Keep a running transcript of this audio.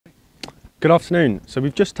Good afternoon. So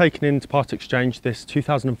we've just taken into part exchange this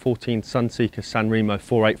 2014 Sunseeker San Remo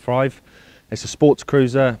 485. It's a sports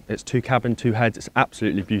cruiser, it's 2 cabin, 2 heads, it's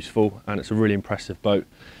absolutely beautiful and it's a really impressive boat.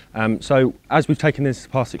 So as we've taken this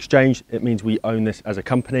part exchange, it means we own this as a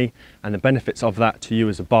company, and the benefits of that to you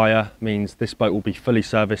as a buyer means this boat will be fully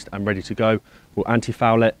serviced and ready to go. We'll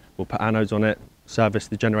anti-foul it, we'll put anodes on it, service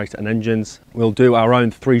the generator and engines. We'll do our own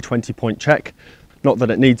 320-point check. Not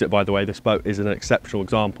that it needs it, by the way, this boat is an exceptional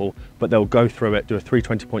example, but they'll go through it, do a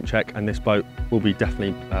 320-point check, and this boat will be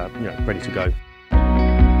definitely ready to go.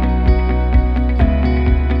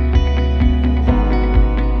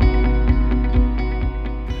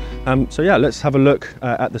 So yeah, let's have a look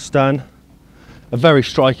at the stern. A very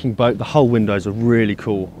striking boat. The hull windows are really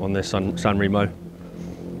cool on this San Remo.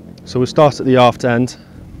 So we'll start at the aft end.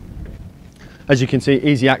 As you can see,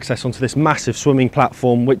 easy access onto this massive swimming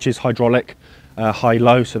platform, which is hydraulic.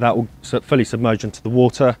 High-low, so that will fully submerge into the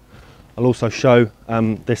water. I'll also show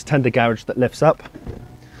this tender garage that lifts up.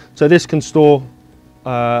 So this can store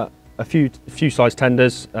a few size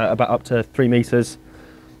tenders, about up to 3 meters.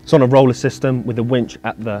 It's on a roller system with a winch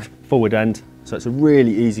at the forward end, so it's a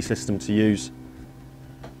really easy system to use.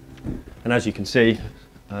 And as you can see,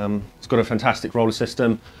 it's got a fantastic roller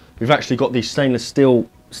system. We've actually got these stainless steel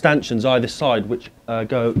stanchions either side, which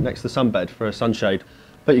go next to the sunbed for a sunshade.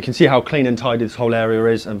 But you can see how clean and tidy this whole area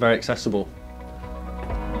is, and very accessible.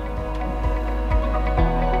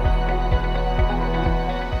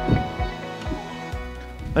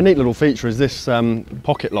 A neat little feature is this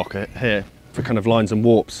pocket locker here for kind of lines and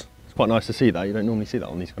warps. It's quite nice to see that. You don't normally see that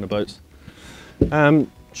on these kind of boats.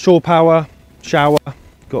 Shore power, shower,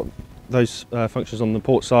 got those functions on the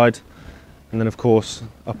port side. And then of course,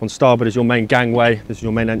 up on starboard is your main gangway. This is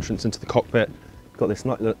your main entrance into the cockpit. Got this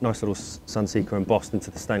nice little Sunseeker embossed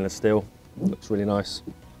into the stainless steel. Looks really nice.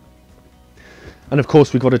 And of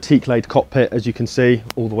course we've got a teak-laid cockpit, as you can see,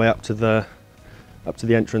 all the way up to the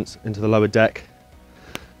entrance into the lower deck.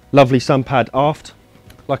 Lovely sun pad aft.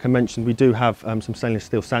 Like I mentioned, we do have some stainless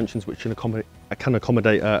steel stanchions which can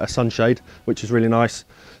accommodate a sunshade, which is really nice.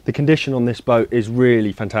 The condition on this boat is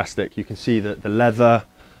really fantastic. You can see that the leather,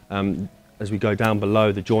 as we go down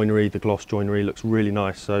below, the joinery, the gloss joinery looks really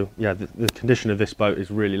nice. So yeah, the condition of this boat is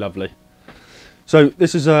really lovely. So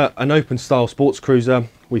this is an open style sports cruiser.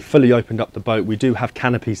 We fully opened up the boat. We do have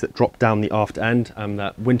canopies that drop down the aft end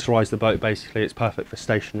that winterize the boat. Basically, it's perfect for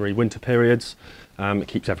stationary winter periods. It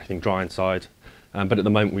keeps everything dry inside. But at the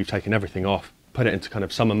moment we've taken everything off, put it into kind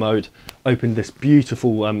of summer mode, opened this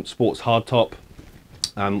beautiful sports hardtop,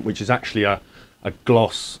 which is actually a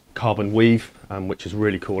gloss carbon weave, which is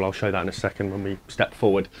really cool. I'll show that in a second when we step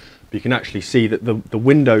forward. But you can actually see that the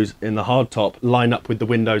windows in the hardtop line up with the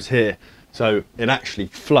windows here. So it actually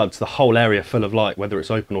floods the whole area full of light, whether it's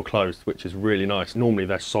open or closed, which is really nice. Normally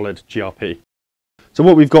they're solid GRP. So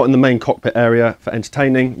what we've got in the main cockpit area for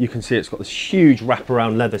entertaining, you can see it's got this huge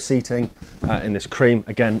wraparound leather seating in this cream.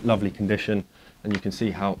 Again, lovely condition. And you can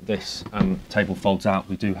see how this table folds out.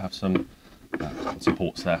 We do have some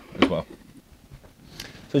supports there as well.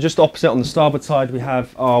 So just opposite on the starboard side, we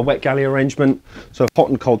have our wet galley arrangement. So hot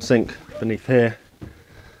and cold sink beneath here.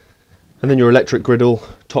 And then your electric griddle,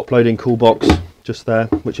 top loading cool box just there,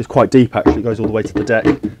 which is quite deep actually, it goes all the way to the deck.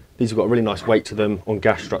 These have got a really nice weight to them on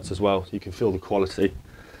gas struts as well, so you can feel the quality.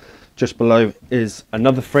 Just below is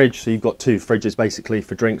another fridge, so you've got 2 fridges basically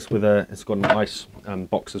for drinks it's got an ice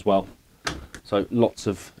box as well. So lots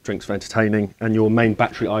of drinks for entertaining, and your main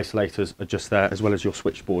battery isolators are just there, as well as your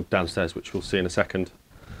switchboard downstairs, which we'll see in a second.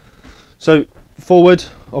 So forward,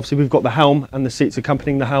 obviously we've got the helm and the seats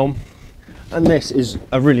accompanying the helm. And this is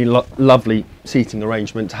a really lovely seating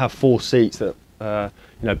arrangement to have 4 seats that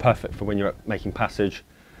perfect for when you're making passage.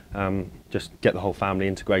 Just get the whole family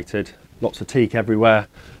integrated. Lots of teak everywhere,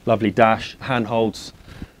 lovely dash, handholds,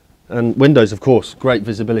 and windows of course, great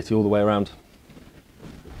visibility all the way around.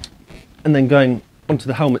 And then going onto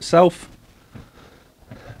the helm itself,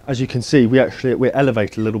 as you can see, we're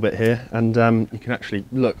elevated a little bit here, and you can actually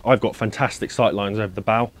look. I've got fantastic sight lines over the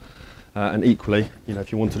bow, and equally,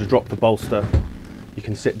 if you wanted to drop the bolster, you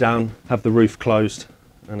can sit down, have the roof closed,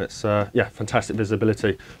 and it's yeah, fantastic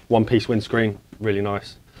visibility. One-piece windscreen, really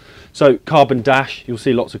nice. So carbon dash, you'll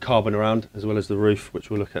see lots of carbon around, as well as the roof, which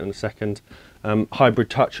we'll look at in a second. Hybrid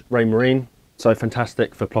touch Raymarine, so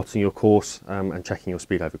fantastic for plotting your course and checking your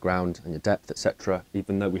speed over ground and your depth, etc.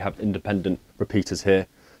 Even though we have independent repeaters here.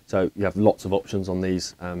 So you have lots of options on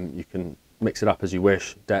these. You can mix it up as you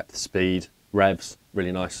wish, depth, speed, revs,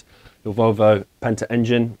 really nice. Your Volvo Penta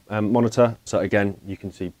engine monitor, so again, you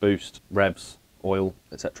can see boost, revs, oil,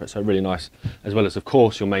 etc. So really nice, as well as of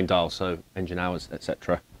course your main dial, so engine hours,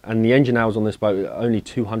 etc. and the engine hours on this boat are only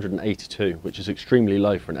 282, which is extremely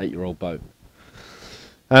low for an 8-year-old boat.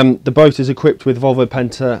 The boat is equipped with Volvo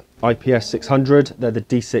Penta IPS 600. They're the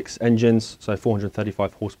D6 engines, so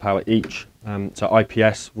 435 horsepower each. So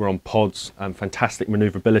IPS, we're on pods, fantastic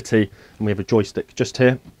manoeuvrability, and we have a joystick just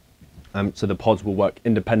here. So the pods will work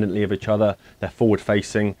independently of each other. They're forward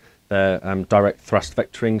facing, they're direct thrust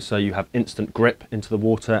vectoring, so you have instant grip into the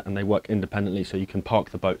water, and they work independently, so you can park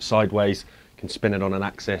the boat sideways, you can spin it on an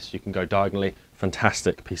axis, you can go diagonally.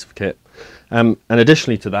 Fantastic piece of kit. And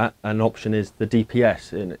additionally to that, an option is the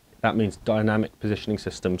DPS. That means dynamic positioning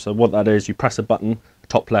system. So what that is, you press a button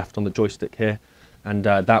top left on the joystick here, and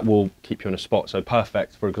that will keep you in a spot. So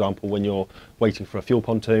perfect, for example, when you're waiting for a fuel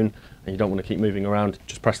pontoon and you don't want to keep moving around,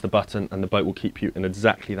 just press the button and the boat will keep you in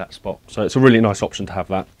exactly that spot. So it's a really nice option to have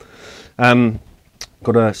that.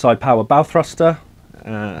 Got a side power bow thruster,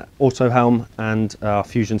 auto helm, and our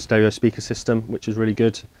Fusion stereo speaker system, which is really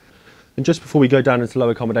good. And just before we go down into low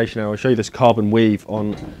accommodation area, I'll show you this carbon weave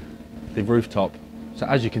on the rooftop. So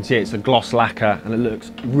as you can see, it's a gloss lacquer and it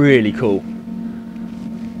looks really cool.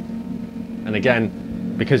 And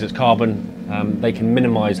again, because it's carbon, they can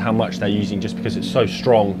minimise how much they're using just because it's so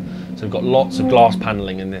strong. So we've got lots of glass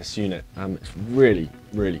panelling in this unit. It's really,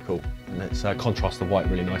 really cool. And it's contrasts the white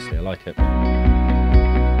really nicely, I like it.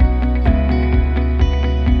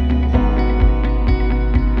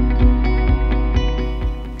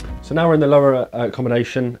 So now we're in the lower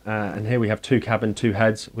accommodation, and here we have 2 cabin, 2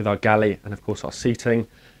 heads with our galley and of course our seating.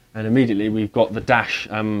 And immediately we've got the dash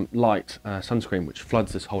light sunscreen, which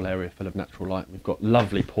floods this whole area full of natural light. We've got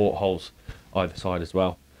lovely portholes either side as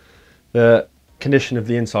well. The condition of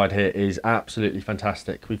the inside here is absolutely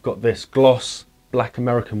fantastic. We've got this gloss black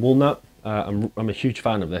American walnut. I'm a huge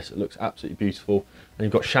fan of this. It looks absolutely beautiful. And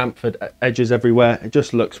you've got chamfered edges everywhere. It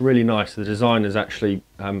just looks really nice. The design has actually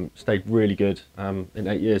stayed really good in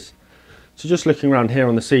 8 years. So just looking around here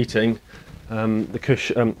on the seating,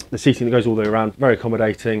 the seating that goes all the way around, very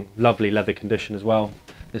accommodating, lovely leather condition as well.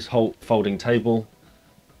 This whole folding table,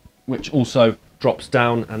 which also drops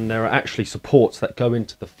down, and there are actually supports that go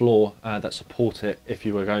into the floor that support it if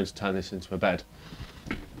you were going to turn this into a bed.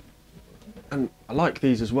 And I like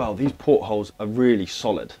these as well. These portholes are really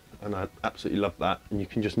solid, and I absolutely love that, and you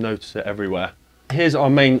can just notice it everywhere. Here's our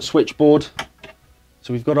main switchboard.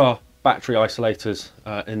 So we've got our battery isolators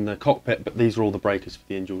in the cockpit, but these are all the breakers for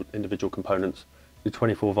the individual components. Your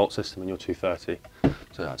 24-volt system and your 230.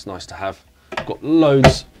 So that's nice to have. We've got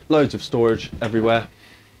loads of storage everywhere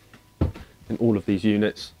in all of these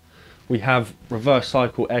units. We have reverse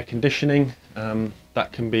cycle air conditioning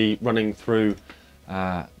that can be running through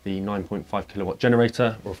the 9.5 kilowatt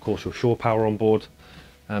generator, or of course your shore power on board.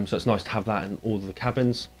 So it's nice to have that in all of the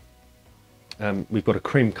cabins. We've got a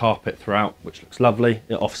cream carpet throughout, which looks lovely.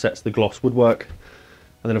 It offsets the gloss woodwork.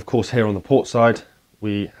 And then of course here on the port side,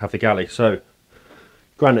 we have the galley. So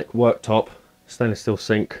granite worktop, stainless steel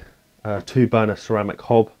sink, 2-burner ceramic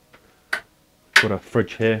hob. Got a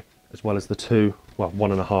fridge here, as well as the 2, well,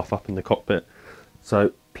 1.5 up in the cockpit.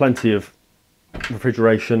 So plenty of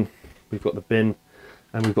refrigeration. We've got the bin,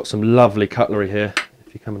 and we've got some lovely cutlery here.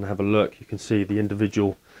 If you come and have a look, you can see the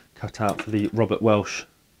individual cut out for the Robert Welsh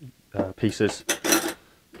pieces.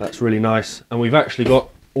 That's really nice. And we've actually got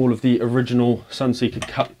all of the original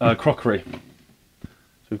Sunseeker crockery.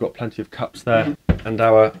 So we've got plenty of cups there, and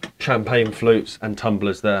our champagne flutes and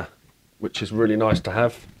tumblers there, which is really nice to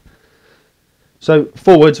have. So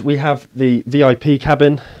forwards we have the VIP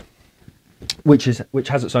cabin, which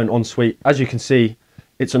has its own ensuite. As you can see,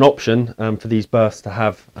 it's an option for these berths to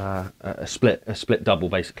have a split double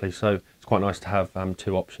basically. So it's quite nice to have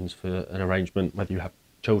 2 options for an arrangement, whether you have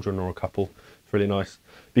children or a couple. It's really nice.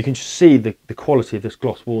 But you can just see the quality of this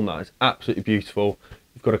gloss walnut. It's absolutely beautiful.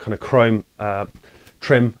 You've got a kind of chrome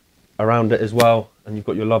trim around it as well, and you've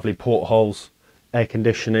got your lovely portholes, air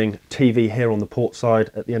conditioning, TV here on the port side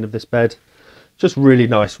at the end of this bed. Just really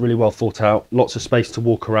nice, really well thought out. Lots of space to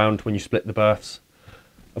walk around when you split the berths.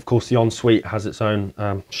 Of course, the ensuite has its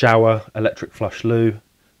own shower, electric flush loo,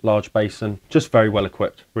 large basin. Just very well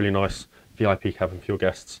equipped. Really nice VIP cabin for your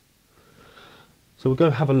guests. So we'll go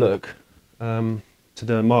have a look to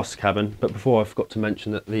the master cabin. But before, I forgot to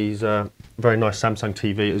mention that these very nice Samsung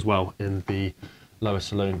TV as well in the lower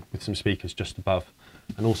saloon with some speakers just above,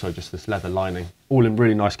 and also just this leather lining, all in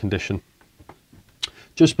really nice condition.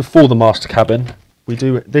 Just before the master cabin,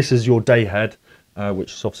 this is your day head,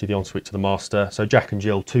 which is obviously the ensuite to the master. So Jack and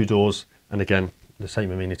Jill, 2 doors, and again, the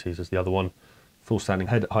same amenities as the other one. Full standing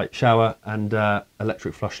head height shower and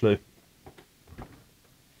electric flush loo.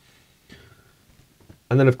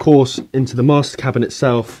 And then of course, into the master cabin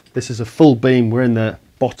itself, this is a full beam. We're in the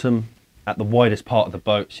bottom at the widest part of the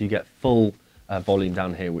boat, so you get full volume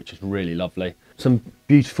down here, which is really lovely. Some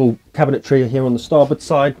beautiful cabinetry here on the starboard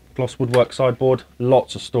side, gloss woodwork sideboard,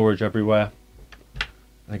 lots of storage everywhere.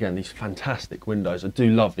 And again, these fantastic windows. I do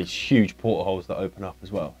love these huge portholes that open up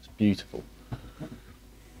as well. It's beautiful.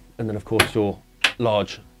 And then of course your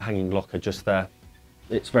large hanging locker just there.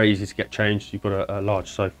 It's very easy to get changed. You've got a large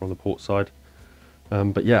sofa on the port side.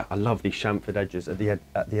 But yeah, I love these chamfered edges at the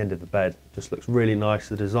end of the bed. Just looks really nice.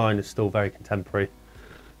 The design is still very contemporary,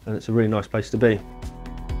 and it's a really nice place to be.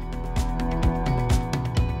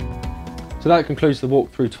 So that concludes the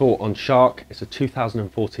walkthrough tour on Shark. It's a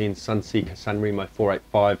 2014 Sunseeker San Remo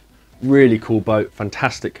 485. Really cool boat,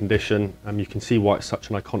 fantastic condition. You can see why it's such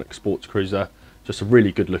an iconic sports cruiser. Just a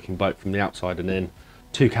really good looking boat from the outside and in.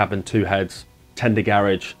 2 cabin, 2 heads, tender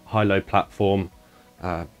garage, high-low platform,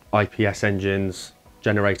 IPS engines,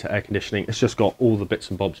 generator, air conditioning. It's just got all the bits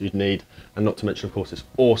and bobs you'd need, and not to mention of course this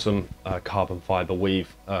awesome carbon fibre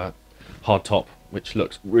weave hardtop, which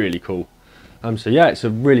looks really cool. So yeah, it's a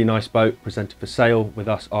really nice boat presented for sale with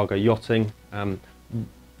us, Argo Yachting.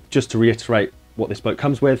 Just to reiterate what this boat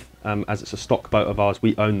comes with, as it's a stock boat of ours,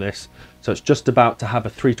 we own this, so it's just about to have a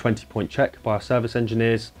 320 point check by our service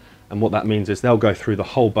engineers, and what that means is they'll go through the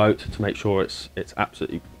whole boat to make sure it's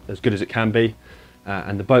absolutely as good as it can be.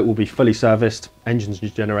 And the boat will be fully serviced, engines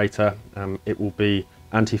and generator. It will be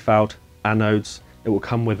anti-fouled, anodes. It will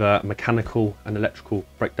come with a mechanical and electrical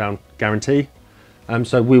breakdown guarantee.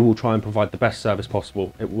 So we will try and provide the best service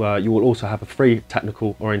possible. You will also have a free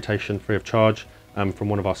technical orientation free of charge from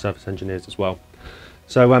one of our service engineers as well.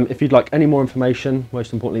 So if you'd like any more information,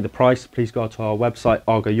 most importantly the price, please go to our website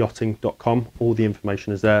argoyachting.com. All the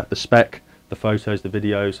information is there, the spec, the photos, the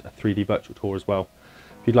videos, a 3D virtual tour as well.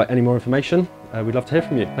 If you'd like any more information, we'd love to hear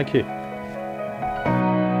from you. Thank you.